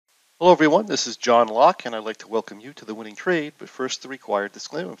Hello everyone, this is John Locke and I'd like to welcome you to The Winning Trade, but first the required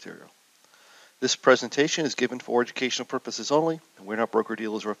disclaimer material. This presentation is given for educational purposes only, and we're not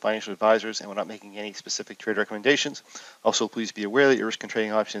broker-dealers or financial advisors, and we're not making any specific trade recommendations. Also, please be aware that your risk in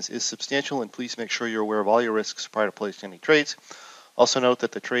trading options is substantial, and please make sure you're aware of all your risks prior to placing any trades. Also note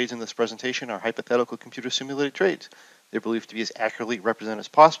that the trades in this presentation are hypothetical computer simulated trades. They're believed to be as accurately represented as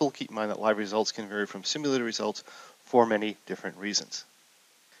possible. Keep in mind that live results can vary from simulated results for many different reasons.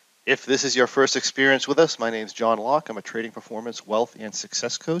 If this is your first experience with us, my name is John Locke. I'm a trading performance, wealth, and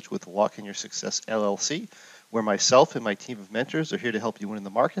success coach with Locke in Your Success LLC, where myself and my team of mentors are here to help you win in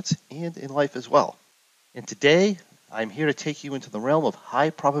the markets and in life as well. And today, I'm here to take you into the realm of high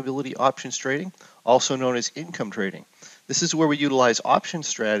probability options trading, also known as income trading. This is where we utilize option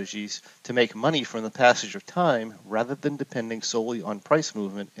strategies to make money from the passage of time rather than depending solely on price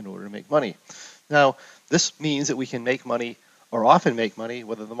movement in order to make money. Now, this means that we can make money or often make money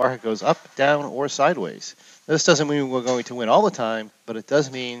whether the market goes up, down, or sideways. Now, this doesn't mean we're going to win all the time, but it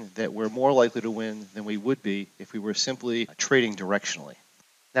does mean that we're more likely to win than we would be if we were simply trading directionally.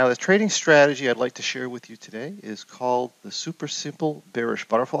 Now, the trading strategy I'd like to share with you today is called the Super Simple Bearish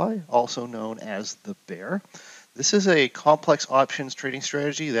Butterfly, also known as the Bear. This is a complex options trading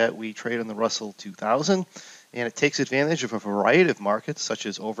strategy that we trade on the Russell 2000, and it takes advantage of a variety of markets, such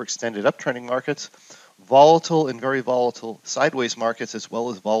as overextended uptrending markets, volatile and very volatile sideways markets, as well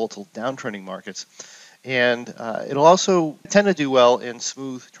as volatile downtrending markets. And it'll also tend to do well in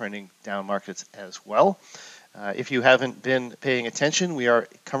smooth trending down markets as well. If you haven't been paying attention, we are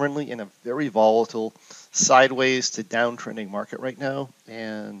currently in a very volatile sideways to downtrending market right now,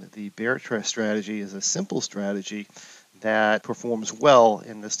 and the bear strategy is a simple strategy that performs well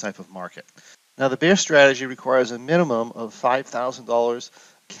in this type of market. Now, the bear strategy requires a minimum of $5,000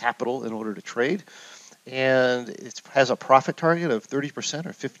 capital in order to trade, and it has a profit target of 30%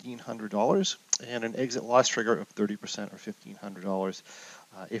 or $1,500 and an exit loss trigger of 30% or $1,500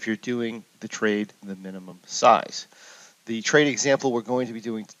 if you're doing the trade the minimum size. The trade example we're going to be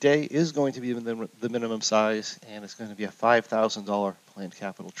doing today is going to be the minimum size, and it's going to be a $5,000 planned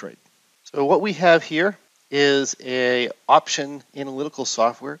capital trade. So what we have here is a option analytical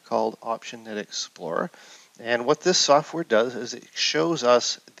software called OptionNet Explorer, and what this software does is it shows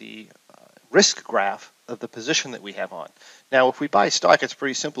us the risk graph of the position that we have on. Now, if we buy stock, it's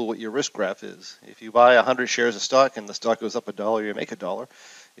pretty simple what your risk graph is. If you buy 100 shares of stock and the stock goes up $1, you make $1.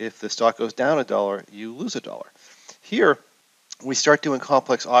 If the stock goes down $1, you lose $1. Here, we start doing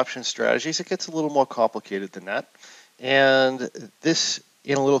complex option strategies. It gets a little more complicated than that. And this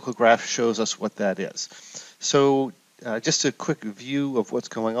analytical graph shows us what that is. So just a quick view of what's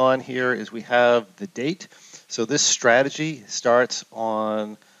going on here is we have the date. So this strategy starts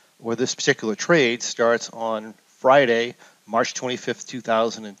on, or this particular trade starts on Friday, March 25th,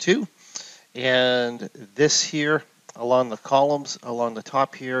 2002. And this here, along the columns, along the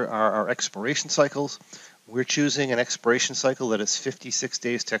top here, are our expiration cycles. We're choosing an expiration cycle that is 56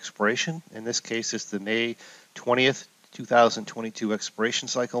 days to expiration. In this case, it's the May 20th, 2022 expiration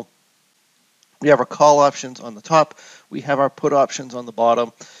cycle. We have our call options on the top. We have our put options on the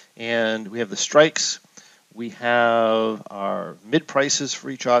bottom. And we have the strikes. We have our mid prices for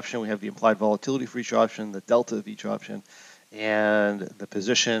each option. We have the implied volatility for each option, the delta of each option, and the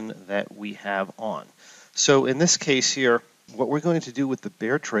position that we have on. So in this case here, what we're going to do with the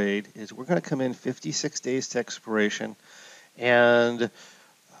bear trade is we're going to come in 56 days to expiration, and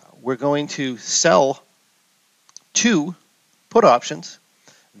we're going to sell 2 put options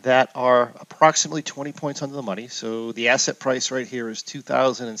that are approximately 20 points under the money. So the asset price right here is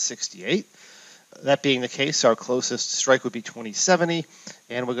 $2,068. That being the case, our closest strike would be 2070,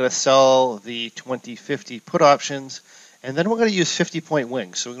 and we're going to sell the 2050 put options, and then we're going to use 50-point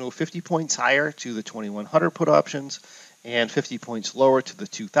wings. So we're going to go 50 points higher to the 2100 put options and 50 points lower to the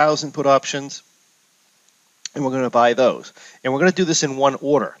 2000 put options, and we're going to buy those. And we're going to do this in one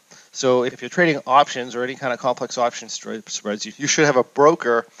order. So if you're trading options or any kind of complex option spreads, you should have a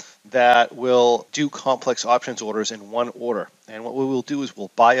broker that will do complex options orders in one order. And what we will do is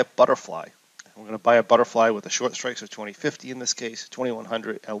we'll buy a butterfly. We're going to buy a butterfly with a short strikes of 2050 in this case,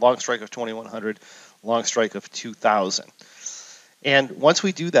 2100, a long strike of 2100, long strike of 2000. And once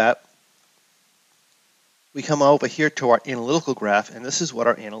we do that, we come over here to our analytical graph, and this is what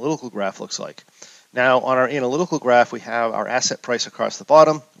our analytical graph looks like. Now, on our analytical graph, we have our asset price across the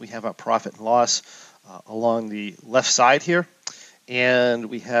bottom. We have our profit and loss along the left side here. And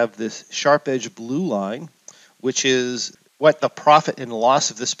we have this sharp edge blue line, which is what the profit and loss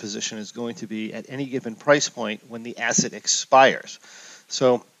of this position is going to be at any given price point when the asset expires.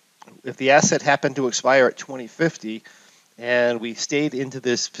 So if the asset happened to expire at 2050 and we stayed into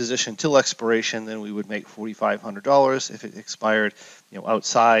this position till expiration, then we would make $4,500. If it expired,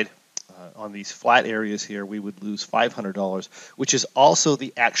 outside on these flat areas here, we would lose $500, which is also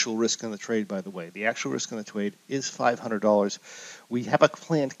the actual risk in the trade, by the way. The actual risk in the trade is $500. We have a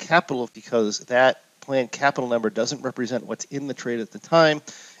planned capital because that planned capital number doesn't represent what's in the trade at the time.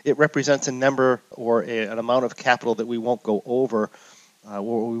 It represents a number or an amount of capital that we won't go over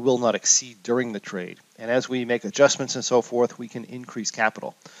or we will not exceed during the trade. And as we make adjustments and so forth, we can increase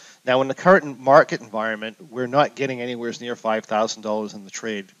capital. Now, in the current market environment, we're not getting anywhere near $5,000 in the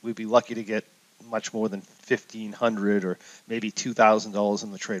trade. We'd be lucky to get much more than $1,500 or maybe $2,000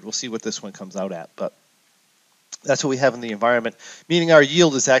 in the trade. We'll see what this one comes out at, but that's what we have in the environment, meaning our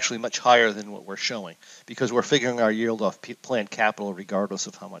yield is actually much higher than what we're showing because we're figuring our yield off planned capital regardless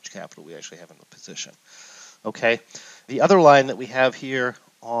of how much capital we actually have in the position. Okay, the other line that we have here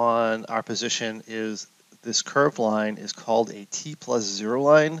on our position is this curved line is called a T+0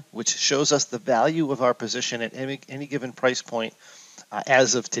 line, which shows us the value of our position at any given price point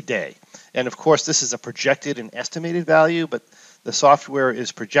as of today. And of course, this is a projected and estimated value, but the software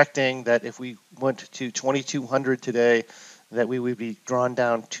is projecting that if we went to 2200 today, that we would be drawn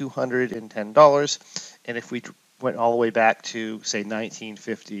down $210. And if we went all the way back to, say,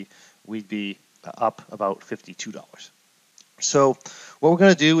 1950, we'd be up about $52. So what we're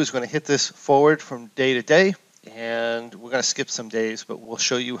going to do is we're going to hit this forward from day to day, and we're going to skip some days, but we'll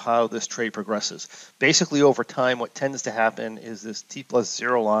show you how this trade progresses. Basically, over time, what tends to happen is this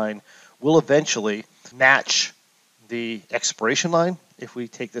T+0 line will eventually match the expiration line if we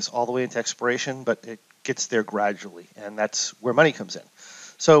take this all the way into expiration, but it gets there gradually, and that's where money comes in.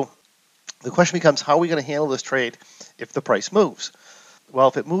 So the question becomes, how are we going to handle this trade if the price moves? Well,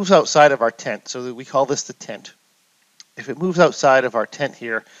 if it moves outside of our tent, so we call this the tent. If it moves outside of our tent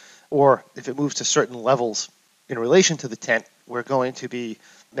here, or if it moves to certain levels in relation to the tent, we're going to be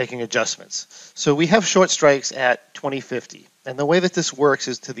making adjustments. So we have short strikes at 2050, and the way that this works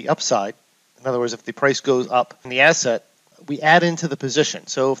is to the upside. In other words, if the price goes up in the asset, we add into the position.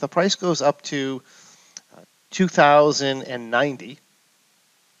 So if the price goes up to 2090,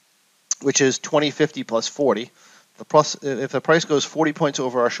 which is 2050 plus 40, if the price goes 40 points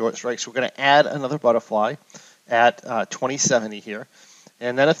over our short strikes, we're going to add another butterfly at 2070 here.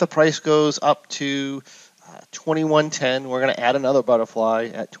 And then if the price goes up to 2110, we're going to add another butterfly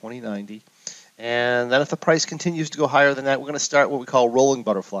at 2090. And then if the price continues to go higher than that, we're going to start what we call rolling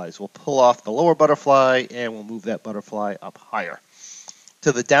butterflies. We'll pull off the lower butterfly and we'll move that butterfly up higher.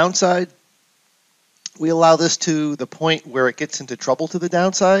 To the downside, we allow this to the point where it gets into trouble to the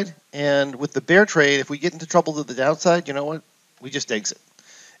downside. And with the bear trade, if we get into trouble to the downside, you know what? We just exit.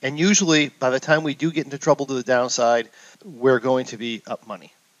 And usually, by the time we do get into trouble to the downside, we're going to be up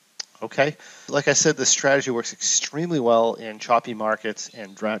money. Okay? Like I said, this strategy works extremely well in choppy markets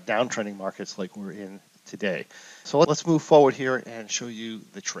and downtrending markets like we're in today. So let's move forward here and show you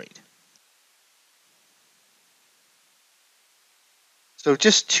the trade. So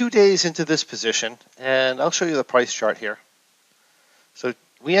just 2 days into this position, and I'll show you the price chart here. So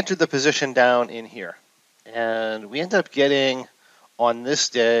we entered the position down in here, and we ended up getting, on this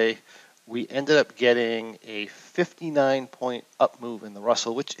day, we ended up getting a 59-point up move in the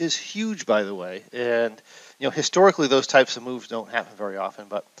Russell, which is huge, by the way. And historically, those types of moves don't happen very often,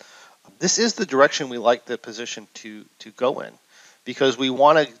 but this is the direction we like the position to go in because we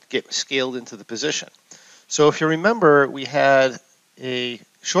want to get scaled into the position. So if you remember, we had a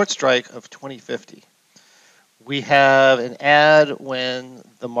short strike of 2050. We have an add when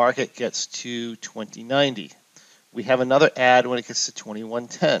the market gets to 2090. We have another add when it gets to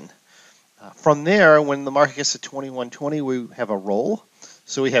 2110. From there, when the market gets to 2120, we have a roll.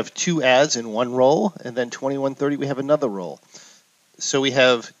 So we have two adds in one roll, and then 2130, we have another roll. So we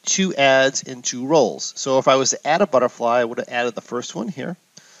have two adds in two rolls. So if I was to add a butterfly, I would have added the first one here.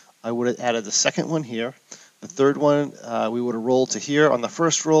 I would have added the second one here. The third one, we would have rolled to here. On the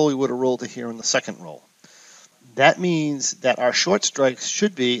first roll, we would have rolled to here on the second roll. That means that our short strikes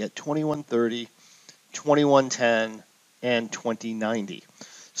should be at 2130, 2110, and 2090.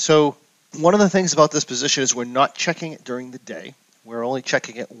 So one of the things about this position is we're not checking it during the day. We're only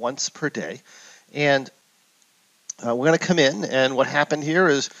checking it once per day. And we're going to come in, and what happened here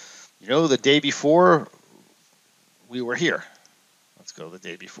is, the day before, we were here. Let's go the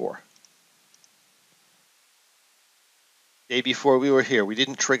day before. Day before we were here, we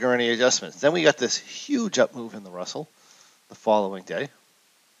didn't trigger any adjustments. Then we got this huge up move in the Russell the following day.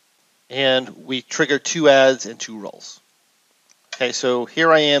 And we triggered two adds and two rolls. Okay, so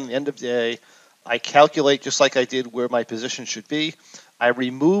here I am, end of day. I calculate just like I did where my position should be. I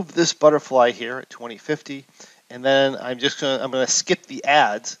remove this butterfly here at 2050, and then I'm gonna skip the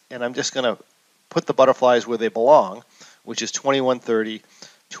ads, and I'm just gonna put the butterflies where they belong, which is 2130,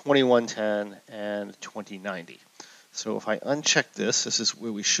 2110, and 2090. So if I uncheck this, this is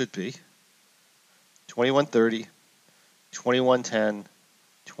where we should be. 2130, 2110,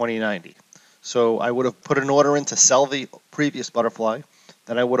 2090. So I would have put an order in to sell the previous butterfly.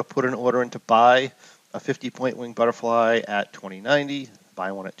 Then I would have put an order in to buy a 50-point wing butterfly at 2090,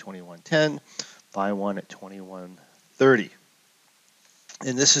 buy one at 2110, buy one at 2130.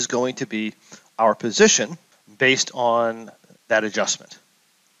 And this is going to be our position based on that adjustment.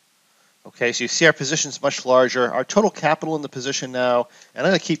 Okay, so you see our position's much larger. Our total capital in the position now, and I'm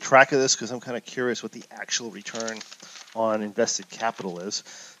going to keep track of this because I'm kind of curious what the actual return on invested capital is.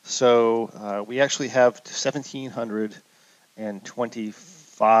 So we actually have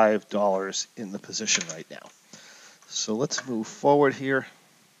 $1,725 in the position right now. So let's move forward here.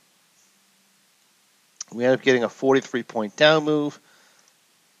 We end up getting a 43-point down move,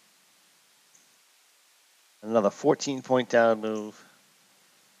 another 14-point down move,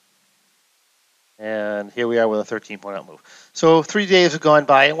 and here we are with a 13-point out move. So 3 days have gone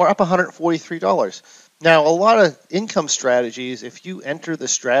by, and we're up $143. Now, a lot of income strategies, if you enter the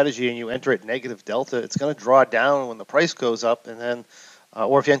strategy and you enter at negative delta, it's going to draw down when the price goes up, and then,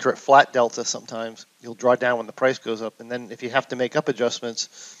 or if you enter at flat delta, sometimes you'll draw down when the price goes up, and then if you have to make up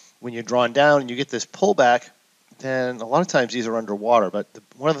adjustments when you're drawn down and you get this pullback, then a lot of times these are underwater. But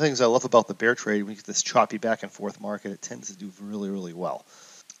one of the things I love about the bear trade, when you get this choppy back and forth market, it tends to do really, really well.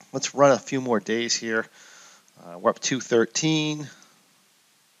 Let's run a few more days here. We're up 213.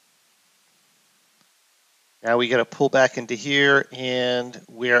 Now we get a pull back into here, and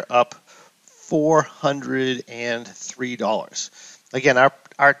we're up $403. Again, our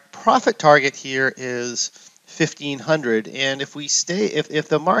profit target here is 1,500, and if we stay, if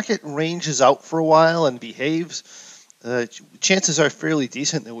the market ranges out for a while and behaves, chances are fairly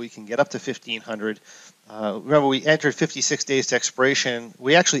decent that we can get up to 1,500. Remember, we entered 56 days to expiration.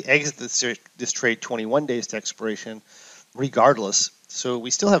 We actually exited this trade 21 days to expiration, regardless. So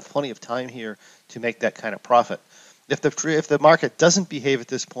we still have plenty of time here to make that kind of profit. If the market doesn't behave at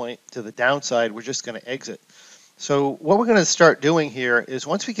this point to the downside, we're just going to exit. So what we're going to start doing here is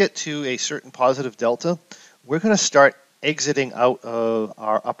once we get to a certain positive delta, we're going to start exiting out of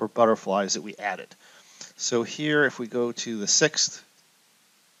our upper butterflies that we added. So here, if we go to the 6th,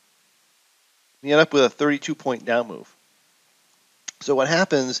 we end up with a 32-point down move. So what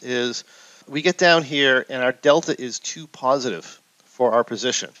happens is we get down here and our delta is too positive for our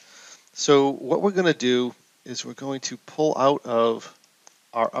position. So what we're going to do is we're going to pull out of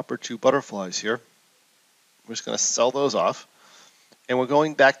our upper two butterflies here. We're just going to sell those off. And we're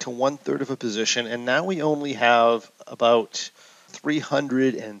going back to 1/3 of a position. And now we only have about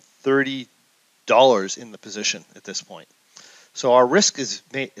 $330 in the position at this point. So our risk is,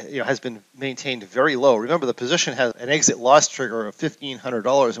 has been maintained very low. Remember, the position has an exit loss trigger of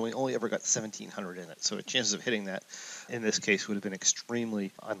 $1,500, and we only ever got $1,700 in it. So the chances of hitting that in this case would have been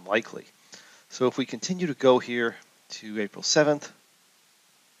extremely unlikely. So if we continue to go here to April 7th,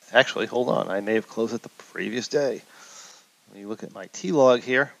 actually, hold on, I may have closed it the previous day. Let me look at my T-log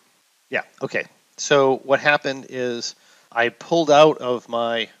here. Yeah, okay. So what happened is I pulled out of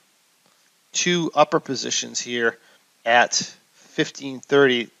my two upper positions here at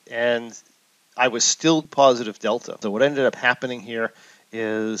 1530, and I was still positive delta. So what ended up happening here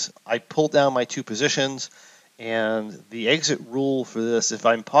is I pulled down my two positions, and the exit rule for this, if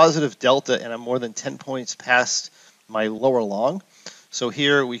I'm positive delta and I'm more than 10 points past my lower long, so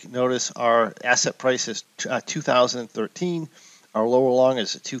here we can notice our asset price is 2013, our lower long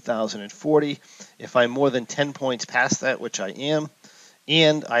is 2040. If I'm more than 10 points past that, which I am,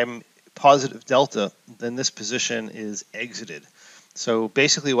 and I'm positive delta, then this position is exited. So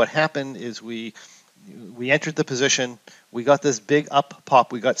basically what happened is we entered the position, we got this big up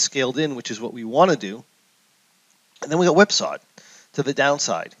pop, we got scaled in, which is what we want to do, and then we got whipsawed to the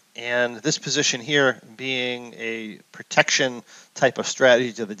downside. And this position here being a protection type of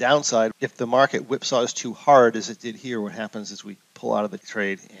strategy to the downside, if the market whipsaws too hard as it did here, what happens is we pull out of the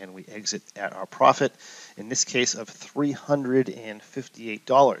trade and we exit at our profit, in this case of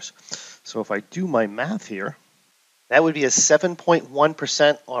 $358. So if I do my math here, that would be a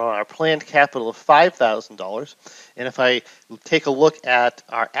 7.1% on our planned capital of $5,000. And if I take a look at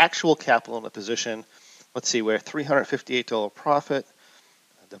our actual capital in the position, let's see, we're $358 profit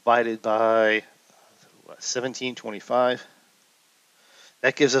divided by 1725.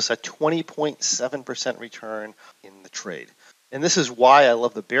 That gives us a 20.7% return in the trade. And this is why I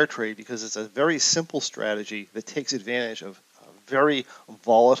love the bear trade, because it's a very simple strategy that takes advantage of very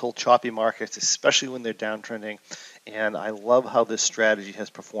volatile, choppy markets, especially when they're downtrending. And I love how this strategy has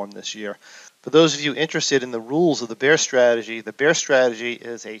performed this year. For those of you interested in the rules of the bear strategy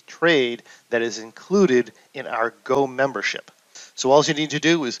is a trade that is included in our Go membership. So all you need to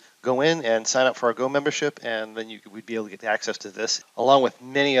do is go in and sign up for our Go membership, and then we'd be able to get access to this, along with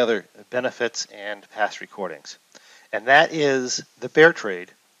many other benefits and past recordings. And that is the bear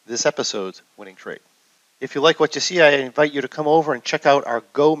trade, this episode's winning trade. If you like what you see, I invite you to come over and check out our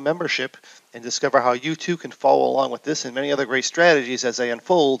Go membership and discover how you too can follow along with this and many other great strategies as they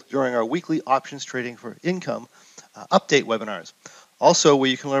unfold during our weekly options trading for income update webinars. Also, where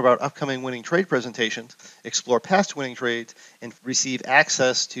you can learn about upcoming winning trade presentations, explore past winning trades, and receive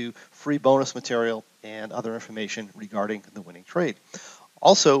access to free bonus material and other information regarding the winning trade.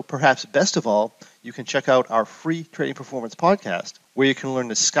 Also, perhaps best of all, you can check out our free Trading Performance podcast, where you can learn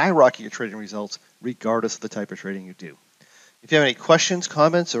to skyrocket your trading results regardless of the type of trading you do. If you have any questions,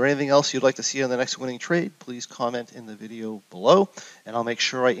 comments, or anything else you'd like to see on the next winning trade, please comment in the video below, and I'll make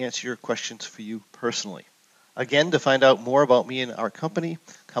sure I answer your questions for you personally. Again, to find out more about me and our company,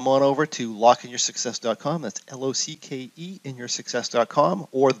 come on over to lockinyoursuccess.com. That's LOCKE in yoursuccess.com,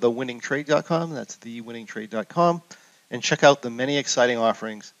 or thewinningtrade.com. That's thewinningtrade.com. And check out the many exciting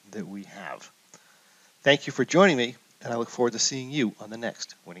offerings that we have. Thank you for joining me, and I look forward to seeing you on the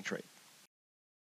next winning trade.